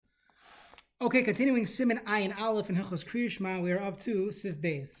Okay, continuing Siman Ayin Aleph and Hilchos Kriya Shema, we are up to Siv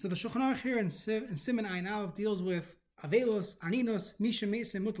Beis. So the Shulchan Aruch here in Siman Ayin Aleph deals with Avelos, Aninos, Misha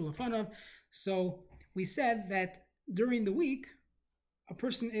Mesa, Mutal Lefanav. So we said that during the week, a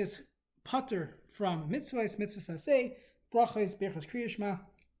person is pater from mitzvahs aseh, brachos, berachos Kriya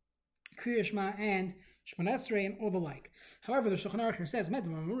Shema, and Shemona Esrei, and all the like. However, the Shulchan Aruch here says, that's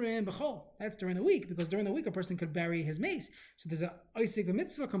during the week, because during the week a person could bury his mace. So there's a oisig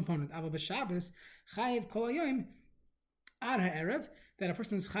mitzvah component. Ava b'Shabbos, chayiv kol hayoim ad ha'erev, that a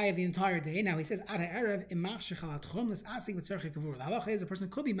person is chayiv the entire day. Now he says ad ha'erev imach shechal atchum, this asig v'tzarchei kavur. The halacha is a person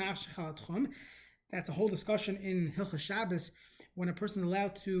could be mach shechal atchum. That's a whole discussion in Hilchos Shabbos, when a person is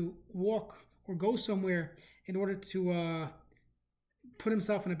allowed to walk or go somewhere in order to put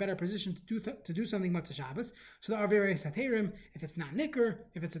himself in a better position to do something Matzah Shabbos. So there are various haterim. If it's not nicker,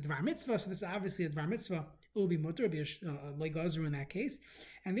 if it's a dvar mitzvah, so this is obviously a dvar mitzvah, it will be mutter, it will be a legazru in that case,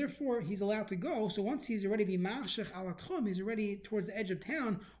 and therefore he's allowed to go. So once he's already b'machshech al atchum, he's already towards the edge of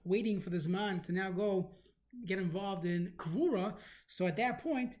town, waiting for the zman to now go get involved in kvura. So at that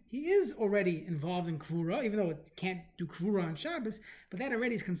point, he is already involved in kvura, even though it can't do kvura on Shabbos, but that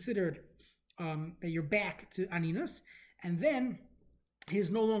already is considered that you're back to aninos, and then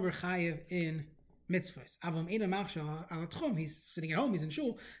he's no longer chayiv in mitzvahs. Avam ena machshel al atchum. He's sitting at home. He's in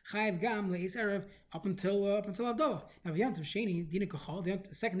shul. Chayiv gam leis erev up until Havdalah. Now v'yantiv sheni dina kachol.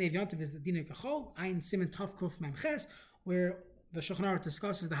 The second day of yantiv is the dina kachol. Ein siman tav kuf mem ches, where the Shulchan Aruch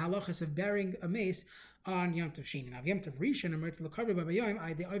discusses the halachas of burying a mace on Yom Tov Sheni. Now, Yom Tov Rishon, and the L'karba b'bayom,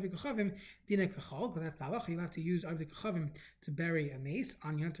 I de Oivik Kachavim dina kachol, because that's the halacha. You're allowed to use Oivik Kachavim to bury a mace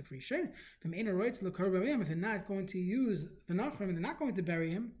on Yom Tov Rishon. From Eina Roitz L'karba b'bayom, if they're not going to use the Nachrim and they're not going to bury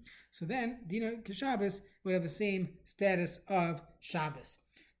him, so then Dina Keshabbos would have the same status of Shabbos.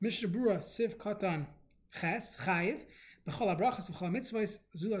 Mishnah Berurah Siv Katan Ches Chayiv. So on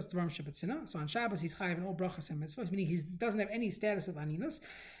Shabbos he's chayiv in all brachas and mitzvahs, meaning he doesn't have any status of aninos,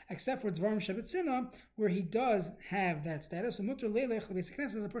 except for dvarim shebetzina, where he does have that status. So mutter leilech, the basic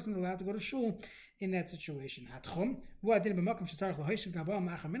knesset, a person is allowed to go to shul in that situation.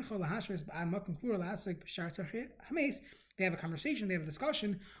 They have a conversation, they have a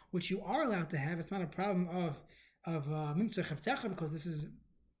discussion, which you are allowed to have. It's not a problem of mimtzah chavtzecha, because this is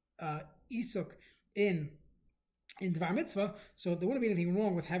isuk in Dvar Mitzvah, so there wouldn't be anything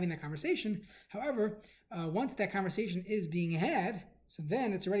wrong with having that conversation. However, once that conversation is being had, so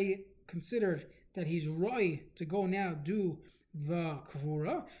then it's already considered that he's roy to go now do the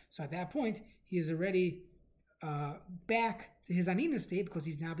kavura. So at that point, he is already back to his anina state, because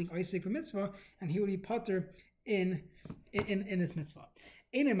he's now being oisik for mitzvah, and he would be pater in this mitzvah.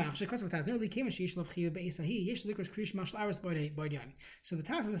 So the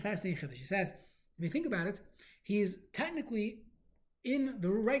Taz is a fascinating chiddush. He says, if you think about it, he is technically in the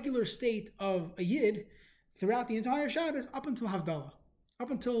regular state of a yid throughout the entire Shabbos up until Havdalah, up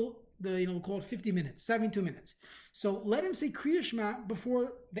until we'll call it 50 minutes, 72 minutes. So let him say Kriya Shema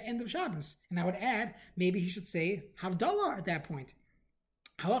before the end of Shabbos. And I would add, maybe he should say Havdalah at that point.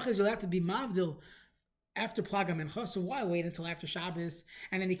 Halacha is you'll have to be Mavdil after Plaga Mincha, so why wait until after Shabbos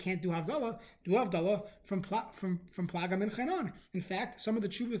and then he can't do Havdalah? Do Havdalah from Plaga Mincha on. In fact, some of the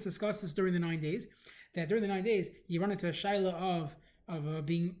tshuvas discuss this during the 9 days, that during the 9 days you run into a shaila of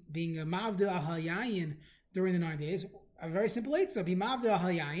being a Mavdil Ahayayin during the 9 days. A very simple eitzah, be Mavdil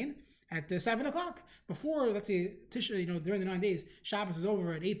Ahayayin at 7 o'clock. Before, let's say, Tisha, during the 9 days, Shabbos is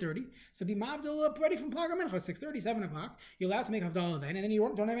over at 8:30. So be Mavdil up ready from Plaga Mincha, 6:30, 7 o'clock. You're allowed to make Havdalah then, and then you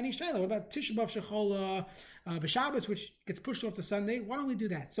don't have any shaila. What about Tisha B'Av Shechol B'Shabbos, which gets pushed off to Sunday? Why don't we do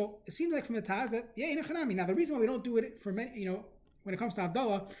that? So it seems like from the Taz that, now the reason why we don't do it for many, when it comes to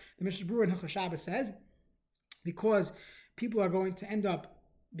Havdalah, the Mishnah Berurah in Hilchos Shabbos says, because people are going to end up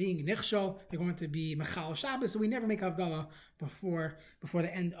being nichshol, they're going to be mechal Shabbos, so we never make Havdalah before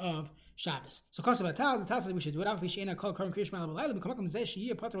the end of Shabbos. So, the Taz says we should do it. Let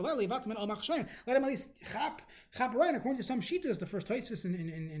him at least chap right according to some shitas, the first Tosfos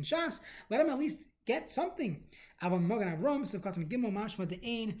in Shas. Let him at least get something. You're not chayiv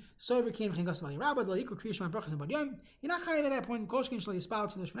at that point. Don't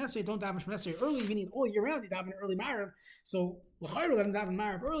daven Shemona Esrei early. We need all year round. You daven an early marav. So l'chayru, let him daven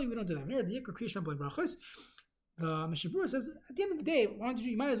marav early. We don't do that. The Mishnah Berurah says at the end of the day,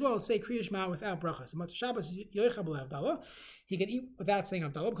 you might as well say Kriya Shema without brachas. Shabbos yoichab Havdalah. He can eat without saying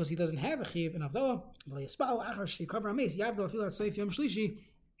Havdalah because he doesn't have a chiv in Havdalah.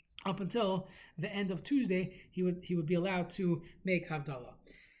 Up until the end of Tuesday, he would be allowed to make Havdalah.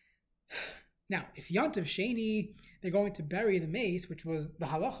 Now, if Yantiv Sheni, they're going to bury the mace, which was the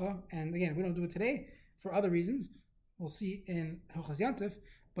halacha, and again, we don't do it today for other reasons. We'll see in Hilchos Yantiv,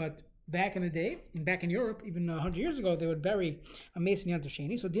 but back in the day, and back in Europe, even 100 years ago, they would bury a mace in Yom Tov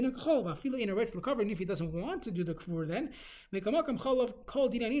Sheni. So Dina Kachol, Vafila in a right to the cover, and if he doesn't want to do the Kavur then, make a Makam Cholav Kol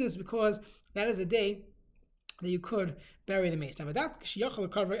Dina Ninas, because that is a day that you could bury the mace. Now,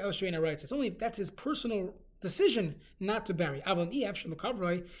 it's only if that's his personal decision not to bury. You're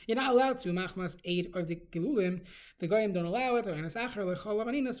not allowed to machmas aid of the gilulim. The goyim don't allow it, or anas acher lechol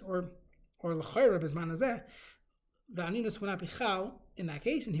aninas, or lechayra bezman hazeh. The aninas would not be chal in that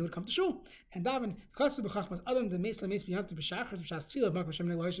case, and he would come to shul and daven. Chasu b'chachmas adam the meis lemeis b'yantiv b'shachas b'shas tefillah b'mak b'shem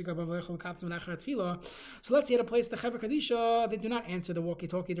ne'loish gabav lechol kaptzim nachar tefillah. So let's say at a place the Chevra Kadisha, they do not answer the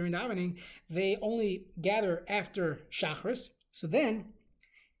walkie-talkie during davening. They only gather after shachris. So then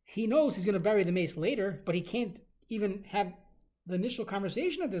he knows he's going to bury the mace later, but he can't even have the initial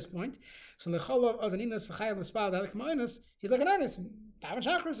conversation at this point. So lecholav azaninas v'chayav l'spal d'alik ma'inus, he's like an anis, daven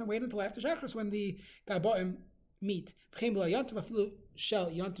shachris and wait until after shachris when the guy bought him meat. On Yontiv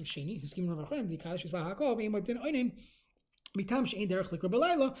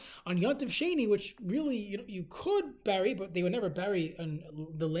Sheni, which really you could bury, but they would never bury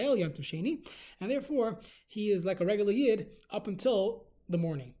the Leil Yontiv Sheni, and therefore he is like a regular Yid up until the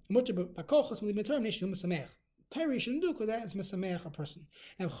morning. Tyre shouldn't do because that is mesamech a person.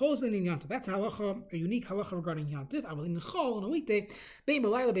 Now chozin in Yontiv, that's halacha, a unique halacha regarding Yontiv. Aval in chol on a weekday, bein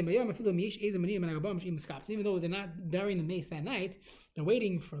b'layla bein b'yom afilu miyesh ezem maniyim and agabam shim skaps. Even though they're not burying the mace that night, they're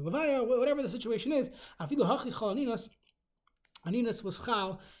waiting for levaya, whatever the situation is. Afilu hachi chol aninas was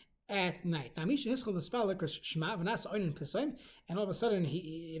chal at night. Now misha hischol the spell like shema v'nas oinen pisaim, and all of a sudden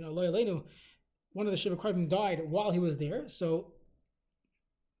he, loyalenu, one of the shiva karvim died while he was there. So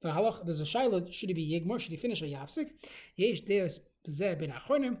the halach, there's a shaila, should he be yigmor, should he finish a yafsik? Yesh deus b'zeh ben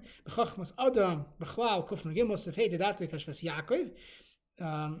achronim, b'chachmas adam, b'chlal, kufnu gimos, if hey dedatve kashvas Yaakov,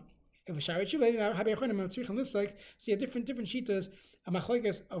 if a sharet shuva, habi achronim, tzrichim looks like, see a different shitas, a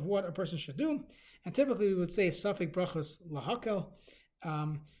machlokes of what a person should do, and typically we would say safek brachos lahakel,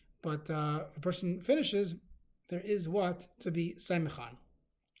 but if a person finishes, there is what to be saimechan.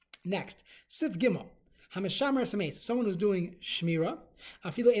 Next, sif gimel. Hameshamer Sames, someone who's doing Shmira,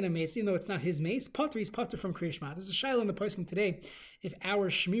 Afila in a mace, even though it's not his mace, Potter, he's Potter from Kriyashma. There's a shiloh in the posting today, if our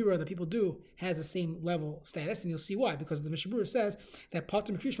Shmira that people do has the same level status, and you'll see why, because the Mishabura says that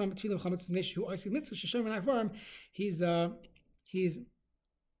Potter from Kriyashma, Tfilim Chametz Nesh, who Isaac Mitzvah, Sheshem and Akvarim, he's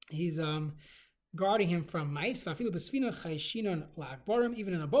guarding him from mice, Vafilu Besfina, Chayshinon La'akbarim,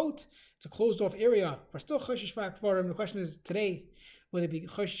 even in a boat, it's a closed off area, we're still Choshish Fa'akvarim. The question is today, whether it be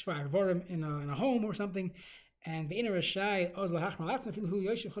choshish v'arvarim in a home or something, and the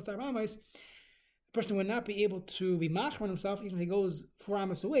person would not be able to be machman himself even if he goes 4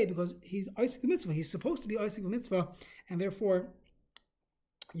 amos away, because he's Isaac mitzvah. He's supposed to be Isaac mitzvah, and therefore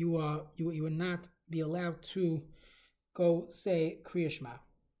you would not be allowed to go say Kriya Shema.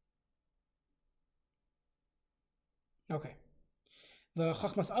 Okay, the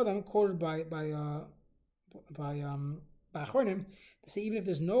Chachmas Adam quoted by Achronim, to say even if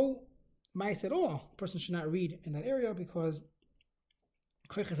there's no mice at all, a person should not read in that area because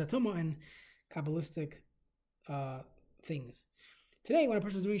koiches atuma and kabbalistic things. Today, when a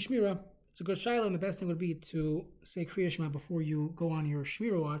person is doing shmira, it's a good shaila, and the best thing would be to say Kriya Shema before you go on your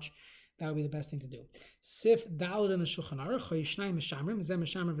shmira watch. That would be the best thing to do. Sif daled in the Shulchan Aruch, Choyishnai Meshamrim, Zeh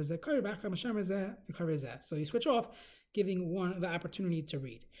Meshamrim V'Zeh Kari, B'Achar Meshamrim Zeh V'Kari Zeh. So you switch off, giving one the opportunity to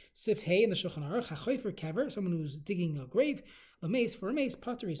read. Sif Hey in the Shulchan Aruch, HaChoyfer Kever, someone who's digging a grave, Lameis for a mace,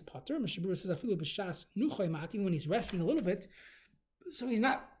 Potter is Potter. Mishabur says Afilu B'Shas Nuchoy Mat, even when he's resting a little bit, so he's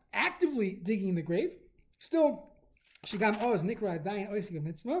not actively digging the grave. Still, Shigam Oz Nikra Adayin Oisig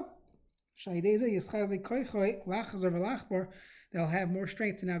Mitzvah, Shaydeze Yischaze Koichoy Lachazor V'Lachbor. They'll have more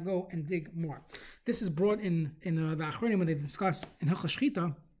strength to now go and dig more. This is brought in the Achronim when they discuss in Hilchos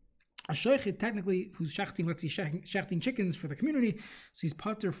Shchita. A shochet technically who's shechting, let's say shechting chickens for the community, so he's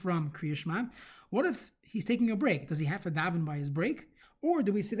potter from Kriya Shema. What if he's taking a break? Does he have to daven by his break, or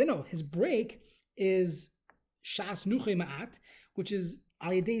do we say that no, his break is shas nuchay ma'at, which is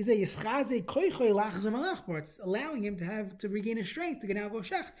it's allowing him to regain his strength to now go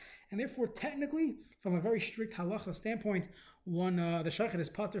shech, and therefore technically, from a very strict halacha standpoint, the shochet is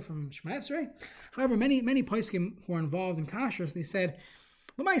potter from Shemona Esrei. However, many poskim who are involved in kashrus, they said,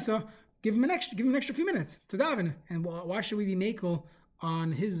 L'maisa, give him an extra few minutes to daven, and why should we be makel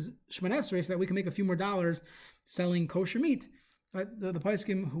on his Shemona Esrei so that we can make a few more dollars selling kosher meat? But the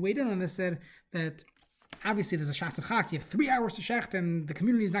poskim who weighed in on this said that obviously there's a shas chak. You have 3 hours to shecht, and the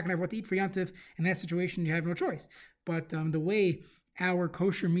community is not going to have what to eat for Yantiv. In that situation, you have no choice. But the way our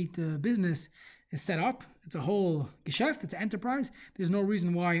kosher meat business is set up, it's a whole geschäft, it's an enterprise. There's no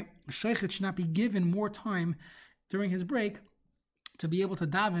reason why a sheichet should not be given more time during his break to be able to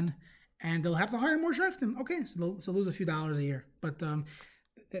daven, and they'll have to hire more shoftim. Okay, so they'll lose a few dollars a year, but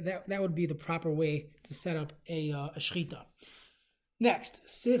that would be the proper way to set up a shechita. Next,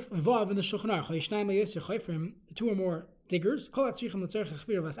 Sif Vav in the Shulchan Aruch, two or more diggers.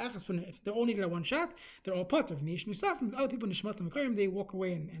 If they're all needed at one shot, they're all putter. From other people in they walk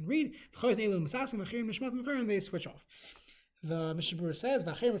away and read. They switch off. The Mishabur says,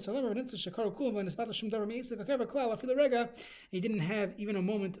 he didn't have even a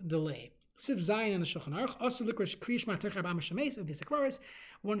moment delay. Sif Zayin and the Shulchan Aruch,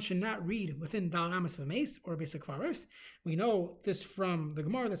 one should not read within Dal Amas V'Meis or Basic Kvaros. We know this from the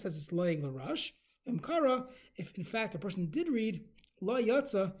Gemara that says it's Loig L'Rash. Imkara, if in fact a person did read Lo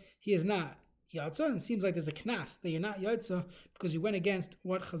Yatza, he is not Yatza, and it seems like there's a knas that you're not Yatza because you went against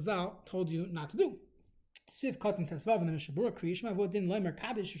what Chazal told you not to do. Siv Katan Tesvav and the Mishabura Kriyishma Vodin Loimer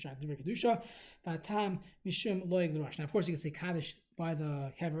Kaddish Shushat Divrei Kedusha Vatam Mishum Loig L'Rash. Now, of course, you can say Kaddish by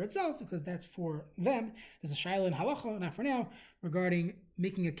the kever itself because that's for them. There's a shaila in halacha, not for now, regarding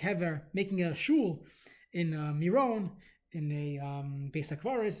making a kever, making a shul in Miron, in a Beis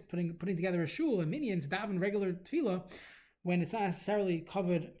HaKvaris, putting together a shul, a minyan to daven regular tefillah when it's not necessarily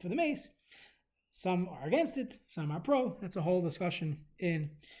covered for the mace. Some are against it, some are pro. That's a whole discussion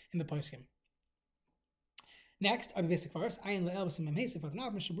in the poskim. Next, basic verse. Ayin le'elbas and memhesif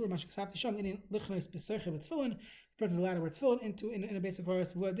atanav mishabur mashkasavti sham inin lichnos b'soiche b'tefillin. Person's allowed to wear tefillin in a basic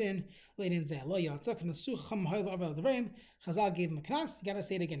verse. V'adin le'inin zeh lo yatzak nesu cham ha'il avel devarim. Chazal gave him a knas. You gotta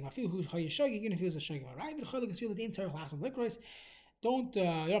say it again. Mafiu hu ha'yishogi even if he was a shogi right. But cholik is feel the entire class of licorice. Don't you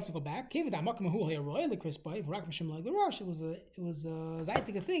don't have to go back. It was a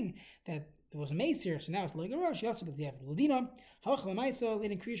zaitika thing that there was a mace here, so now it's like a rush. You also got the Ladina. Halach lamaisa,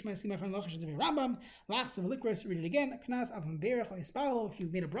 leading Kriyish Ma'asim Achron Lachash Devei Rambam. Lachs of Likros, read it again. Knas Avon Berach Ispalo. If you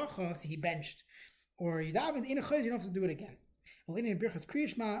made a bracha, so he benched, or you davened in a chayv, you don't have to do it again. Well, in Birchas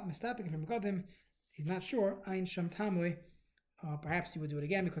Kriyish Ma, Mistapik from Gadim, he's not sure. Ein Sham Tamoi. Perhaps you would do it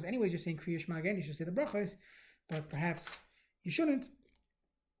again because anyways you're saying Kriyish Ma again. You should say the brachas, but perhaps you shouldn't.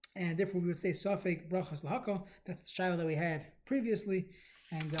 And therefore we would say Safek Brachas Lahakal. That's the shiloh that we had previously.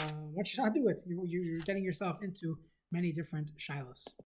 And once you not do it, you're getting yourself into many different shilohs.